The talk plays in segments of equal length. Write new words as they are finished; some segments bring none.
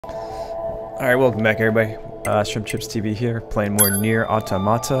Alright, welcome back everybody. ShrimpChipsTV here, playing more NieR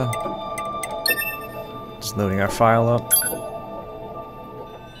Automata. Just loading our file up.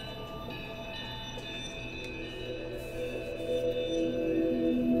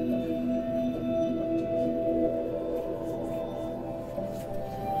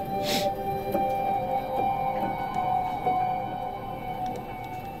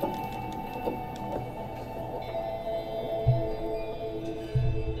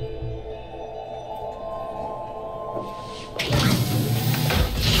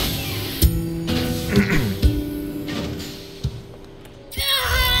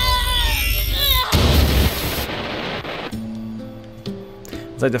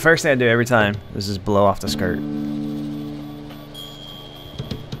 It's like the first thing I do every time is just blow off the skirt.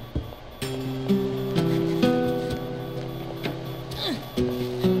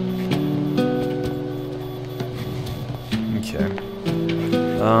 Okay.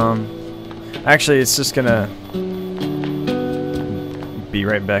 Actually, it's just gonna be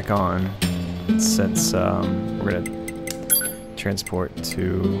right back on since we're gonna transport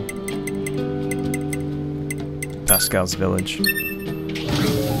to Pascal's village.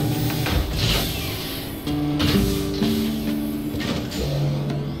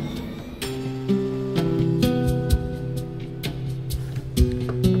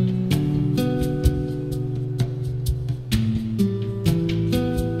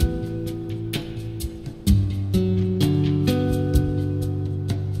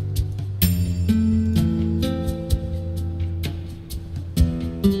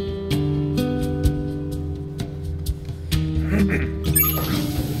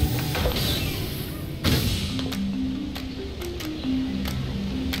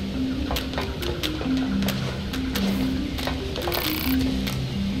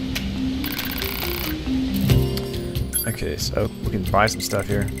 Okay, so we can buy some stuff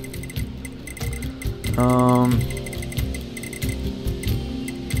here.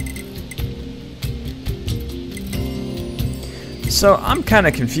 So I'm kind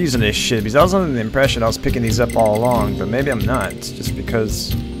of confused on this shit because I was under the impression I was picking these up all along, but maybe I'm not. It's just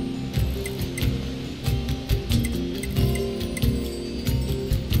because.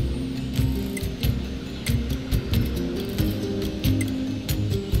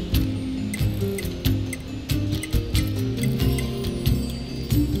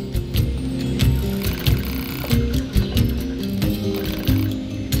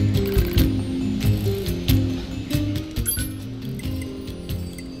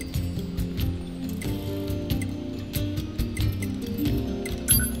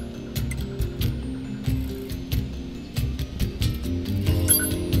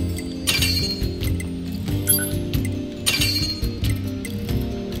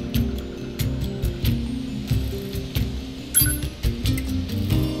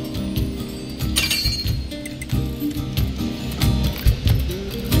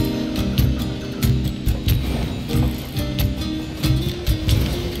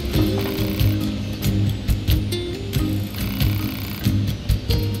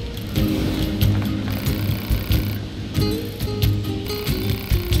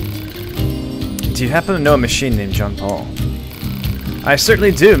 Do you happen to know a machine named John Paul? I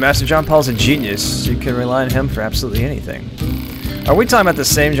certainly do. Master John Paul's a genius. You can rely on him for absolutely anything. Are we talking about the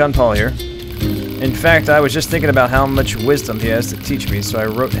same John Paul here? In fact, I was just thinking about how much wisdom he has to teach me, so I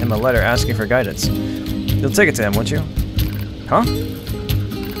wrote him a letter asking for guidance. You'll take it to him, won't you? Huh?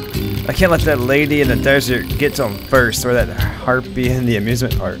 I can't let that lady in the desert get to him first, or that harpy in the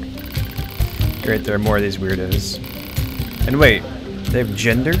amusement park. Great, there are more of these weirdos. And wait, they have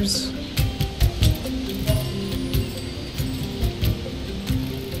genders?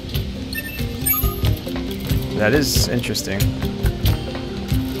 That is interesting.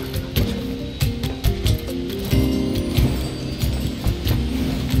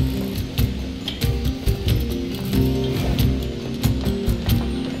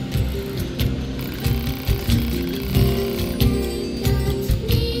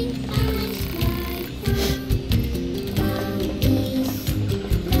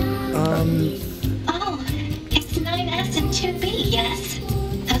 Oh, it's 9S and 2B, yes?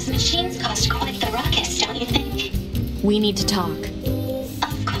 Those machines cost quite the ruckus, don't you think? We need to talk.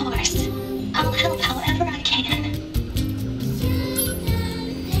 Of course. I'll help however I can.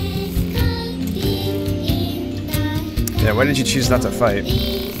 Yeah, why did you choose not to fight?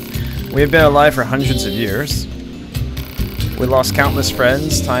 We have been alive for hundreds of years. We lost countless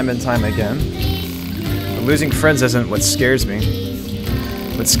friends, time and time again. But losing friends isn't what scares me.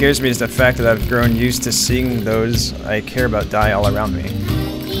 What scares me is the fact that I've grown used to seeing those I care about die all around me.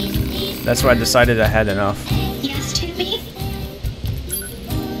 That's why I decided I had enough. Yes, 2B?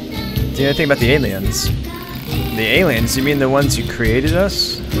 you know anything about the aliens? The aliens? You mean the ones who created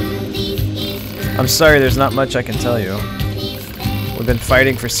us? I'm sorry, there's not much I can tell you. We've been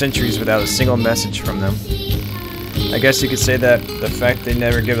fighting for centuries without a single message from them. I guess you could say that the fact they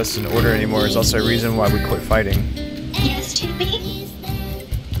never give us an order anymore is also a reason why we quit fighting. Yes, 2B?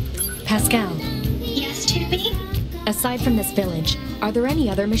 Pascal, Yes, 2B? aside from this village, are there any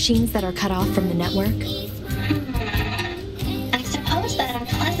other machines that are cut off from the network? I suppose that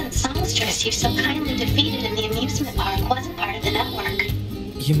unpleasant songstress you so kindly defeated in the amusement park wasn't part of the network.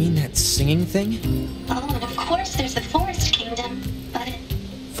 You mean that singing thing? Oh, and of course there's the Forest Kingdom, but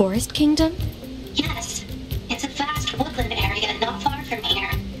Forest Kingdom? yes, it's a vast woodland area not far from here.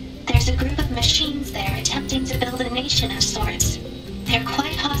 There's a group of machines there attempting to build a nation of sorts. They're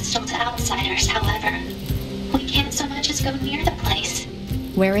quite hostile to outsiders, however. We can't so much as go near the place.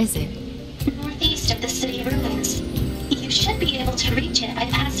 Where is it? Northeast of the city ruins. You should be able to reach it by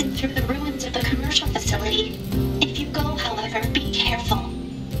passing through the ruins of the commercial facility. If you go, however, be careful.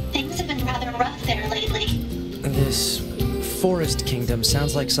 Things have been rather rough there lately. This Forest Kingdom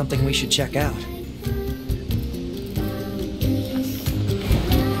sounds like something we should check out.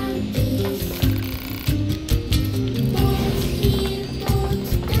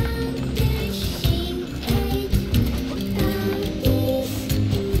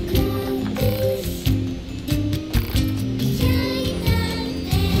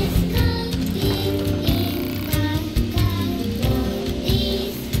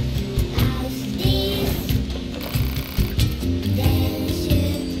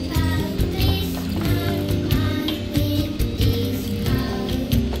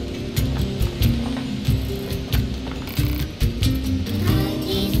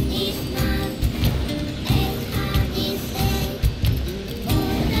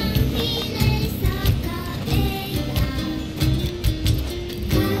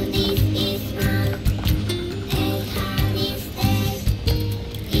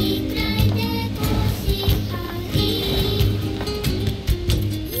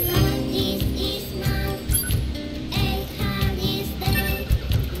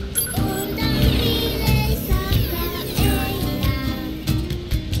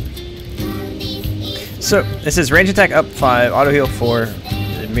 So, it says range attack up 5, auto heal 4,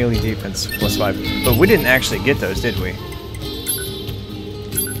 and melee defense plus 5. But we didn't actually get those, did we?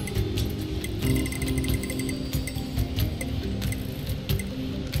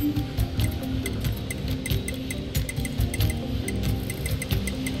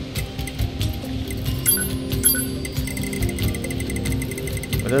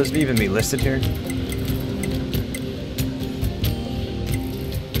 Would those even be listed here?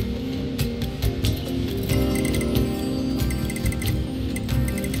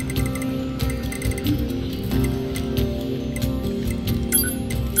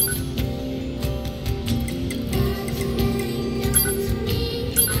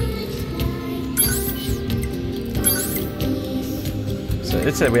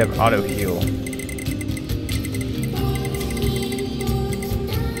 It said we have auto heal.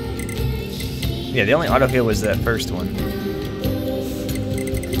 Yeah, the only auto heal was that first one.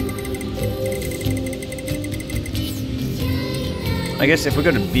 I guess if we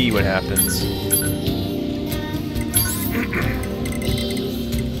go to B, what happens?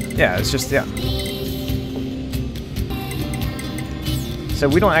 Yeah, it's just, yeah. So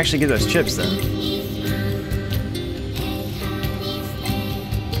we don't actually get those chips then.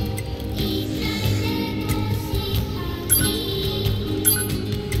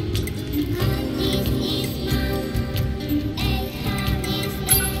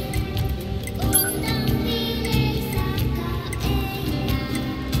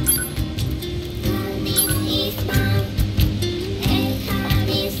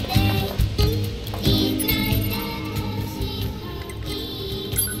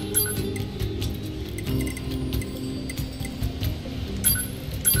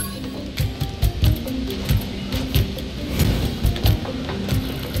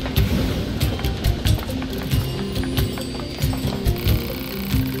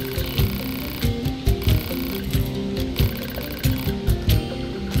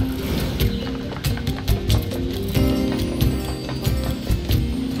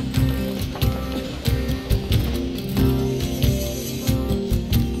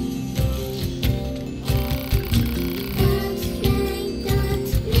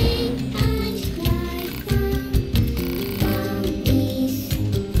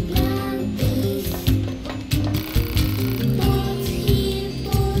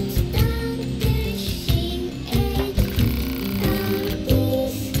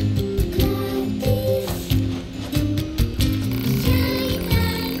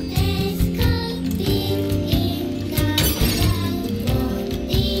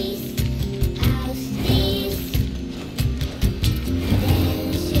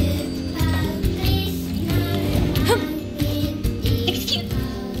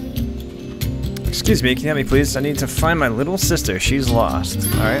 Excuse me, can you help me please? I need to find my little sister. She's lost.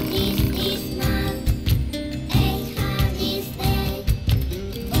 Alright.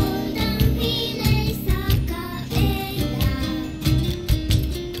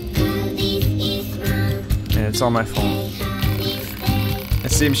 And it's on my phone.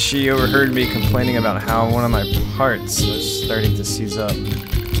 It seems she overheard me complaining about how one of my parts was starting to seize up.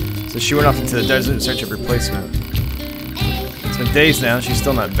 So she went off into the desert in search of replacement. It's been days now, she's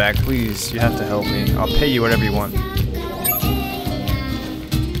still not back. Please, you have to help me. I'll pay you whatever you want.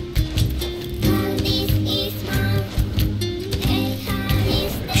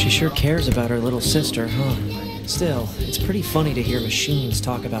 She sure cares about her little sister, huh? Still, it's pretty funny to hear machines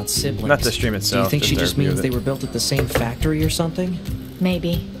talk about siblings. Not the stream itself. Do you think she just means they were built at the same factory or something?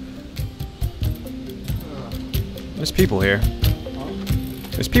 Maybe. There's people here.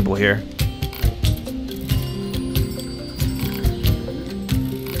 There's people here.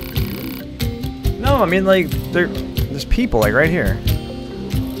 No, I mean like there's people like right here.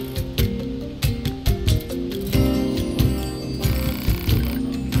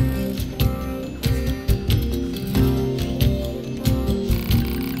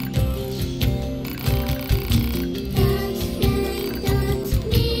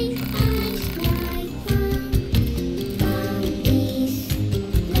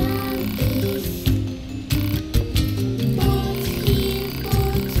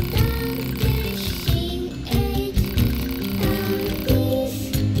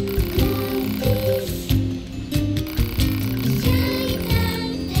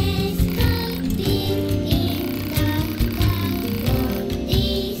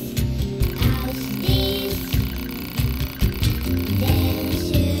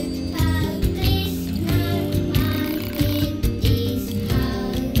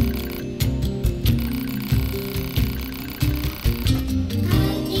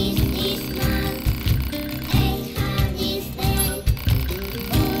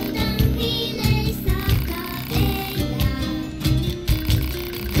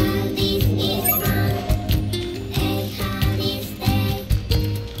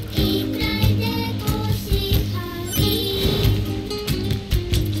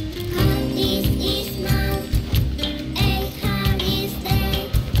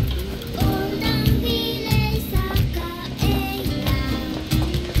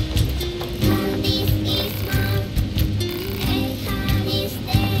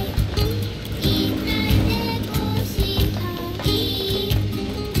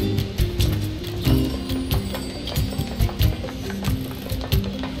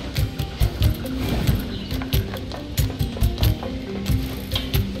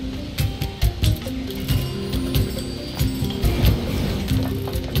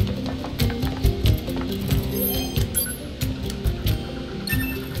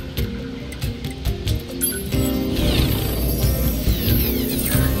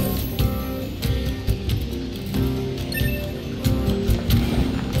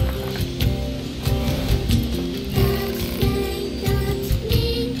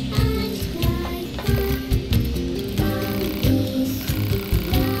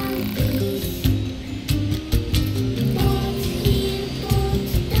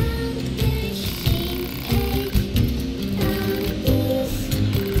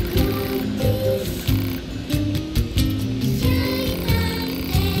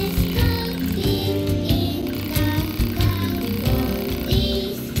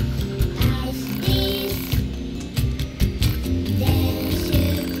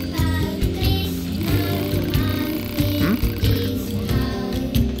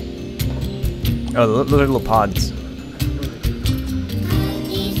 Oh, look at little pods.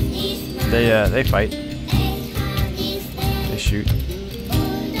 They fight. They shoot.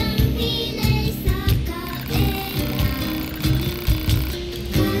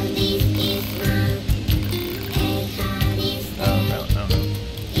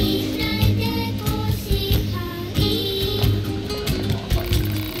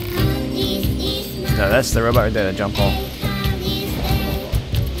 No, that's the robot right there, the jump hole.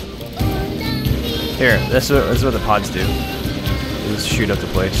 Here, this is what the pods do. They just shoot up the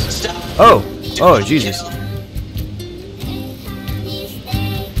place. Oh! Oh, Jesus.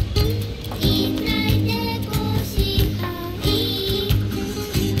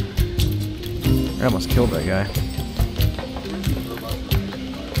 I almost killed that guy.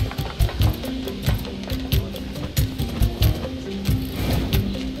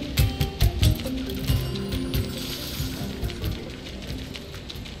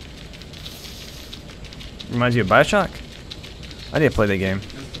 Reminds you of Bioshock? I need to play the game.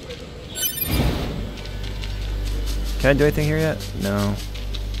 Can I do anything here yet? No.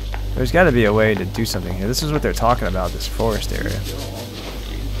 There's got to be a way to do something here. This is what they're talking about, this forest area.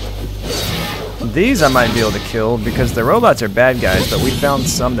 These I might be able to kill because the robots are bad guys, but we found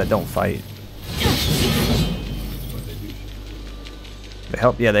some that don't fight. They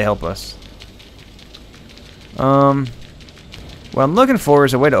help? Yeah, they help us. What I'm looking for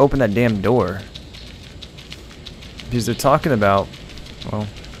is a way to open that damn door. Because they're talking about, well...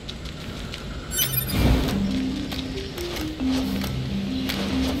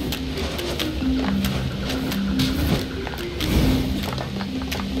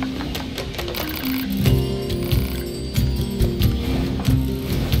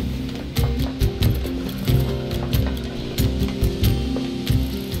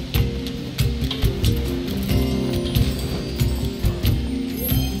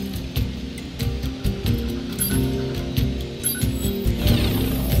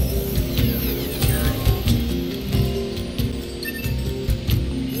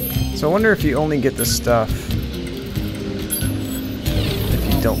 So I wonder if you only get the stuff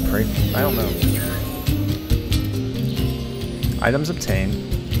if you don't pray. I don't know. Items obtained.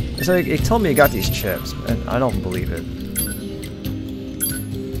 It's like it told me it got these chips, and I don't believe it.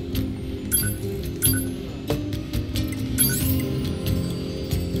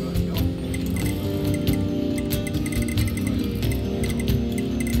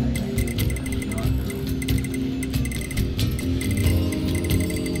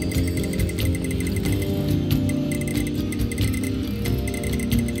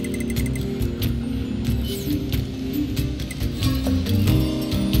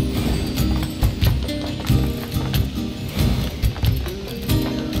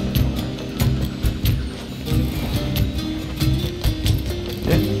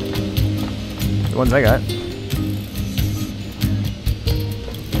 The ones I got.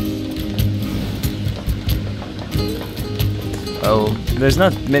 Oh, there's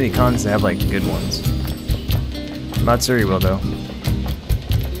not many cons that have like good ones. Matsuri will though.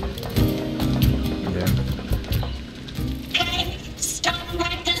 Yeah. Hey, stop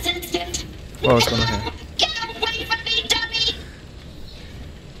right this instant. Whoa, what's going on here? Get away from me, dummy!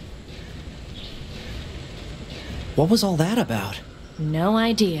 What was all that about? No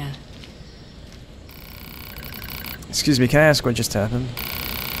idea. Excuse me, can I ask what just happened?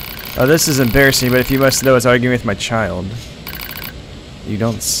 Oh, this is embarrassing, but if you must know, I was arguing with my child. You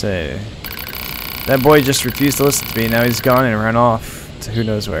don't say. That boy just refused to listen to me, now he's gone and ran off to who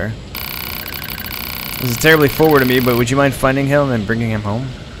knows where. This is terribly forward of me, but would you mind finding him and bringing him home?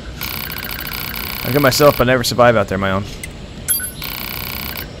 I'll get myself, but never survive out there my own.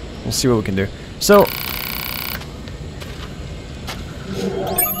 We'll see what we can do. So,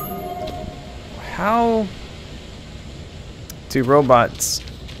 how do robots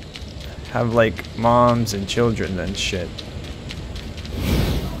have like moms and children and shit?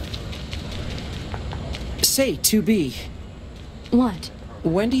 Say, 2B, What?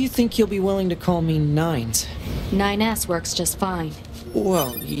 when do you think you'll be willing to call me Nines? 9S works just fine.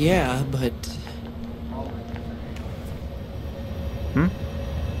 Well, yeah, but...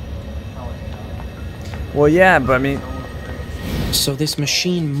 Well, yeah, but I mean... So this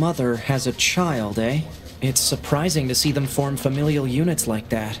machine mother has a child, eh? It's surprising to see them form familial units like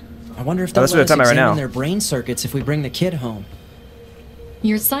that. I wonder if they'll that's what let us they're talking about right examine now. their brain circuits if we bring the kid home.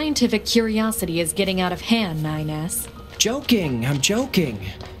 Your scientific curiosity is getting out of hand, 9S. Joking, I'm joking.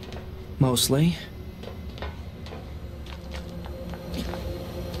 Mostly.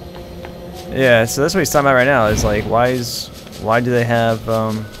 Yeah, so that's what he's talking about right now, is like, why do they have,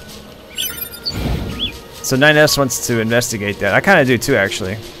 So 9S wants to investigate that. I kinda do too,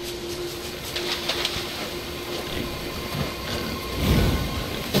 actually.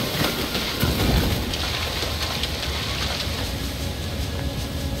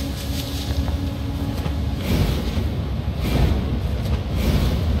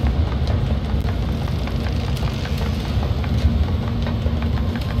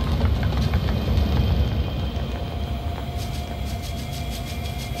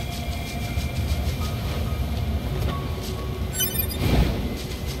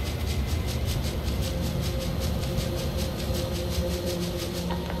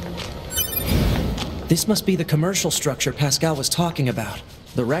 This must be the commercial structure Pascal was talking about.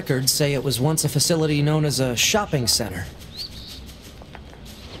 The records say it was once a facility known as a shopping center.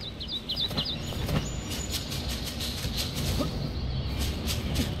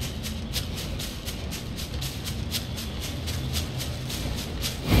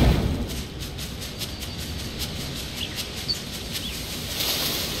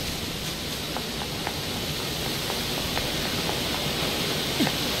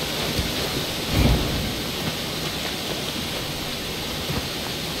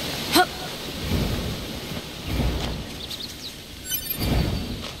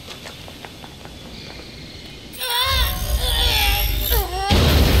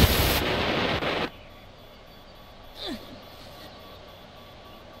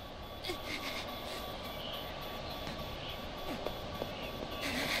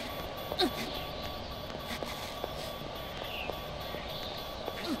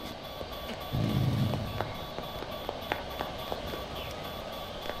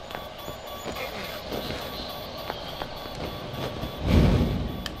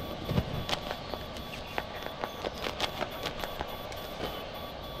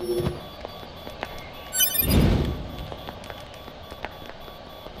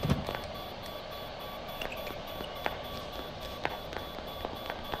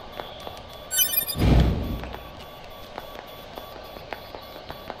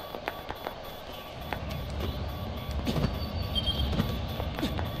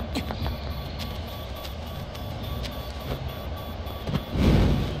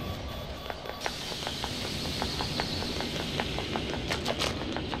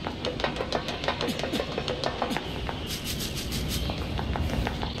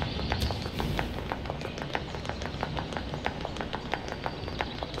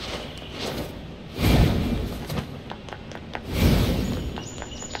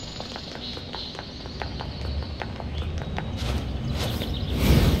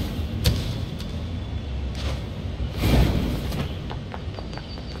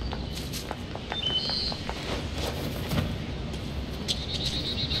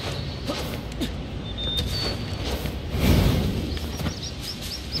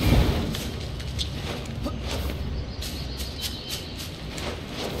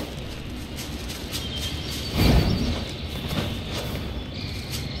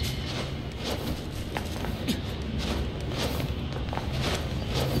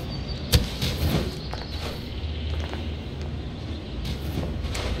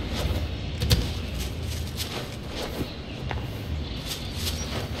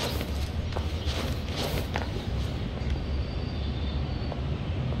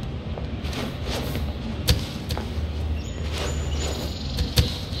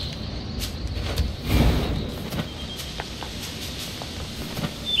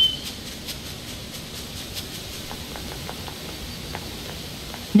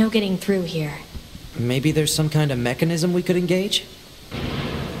 No getting through here. Maybe there's some kind of mechanism we could engage?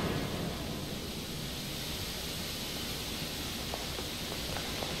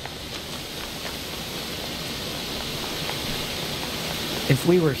 If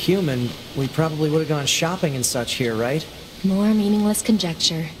we were human, we probably would have gone shopping and such here, right? More meaningless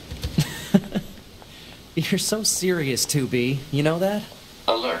conjecture. You're so serious, 2B. You know that?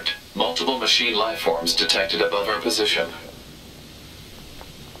 Alert. Multiple machine life forms detected above our position.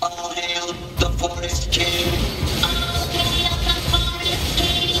 All hail the Forest King! All hail the Forest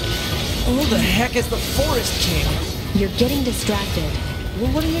King! Who the heck is the Forest King? You're getting distracted.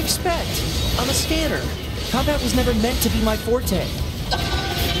 Well, what do you expect? I'm a scanner. Combat was never meant to be my forte.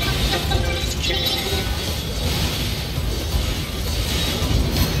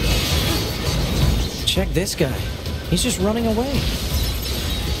 Check this guy. He's just running away.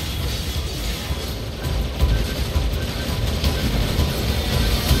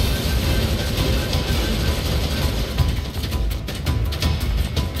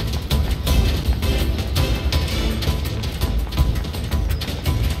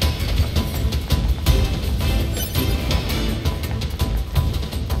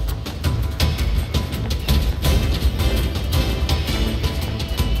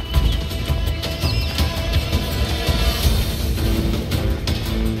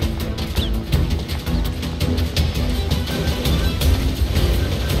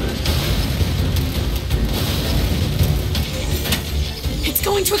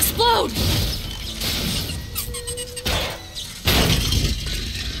 Going to explode!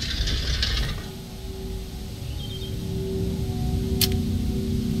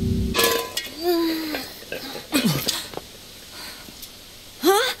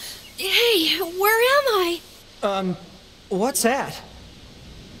 Huh? Hey, where am I? What's that?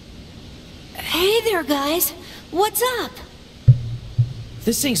 Hey there, guys. What's up?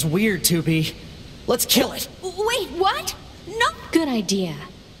 This thing's weird, 2B. Let's kill it. Wait, what? No! Good idea.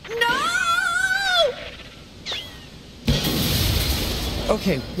 No!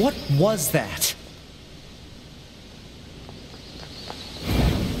 Okay, what was that?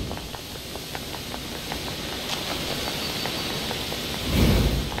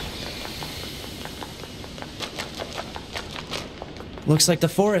 Looks like the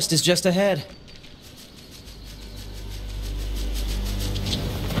forest is just ahead.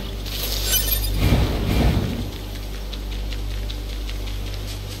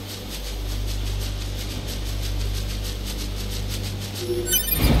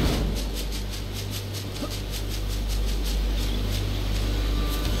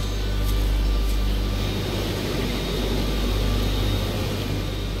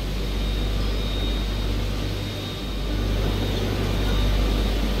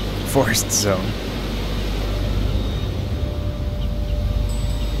 Forest zone.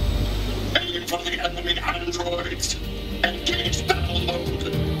 Aim for the enemy androids! Engage battle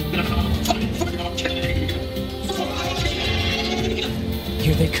mode! Now fight for your king!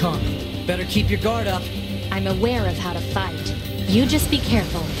 Here they come. Better keep your guard up. I'm aware of how to fight. You just be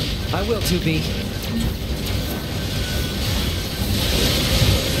careful. I will, 2B.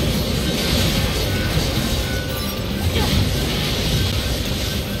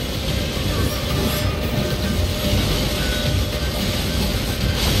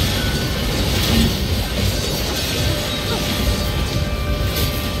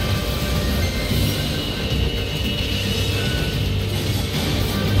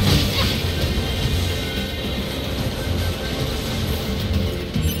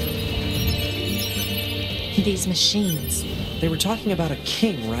 These machines. They were talking about a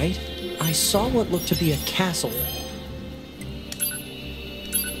king, right? I saw what looked to be a castle.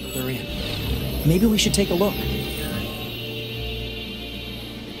 They're in. Maybe we should take a look.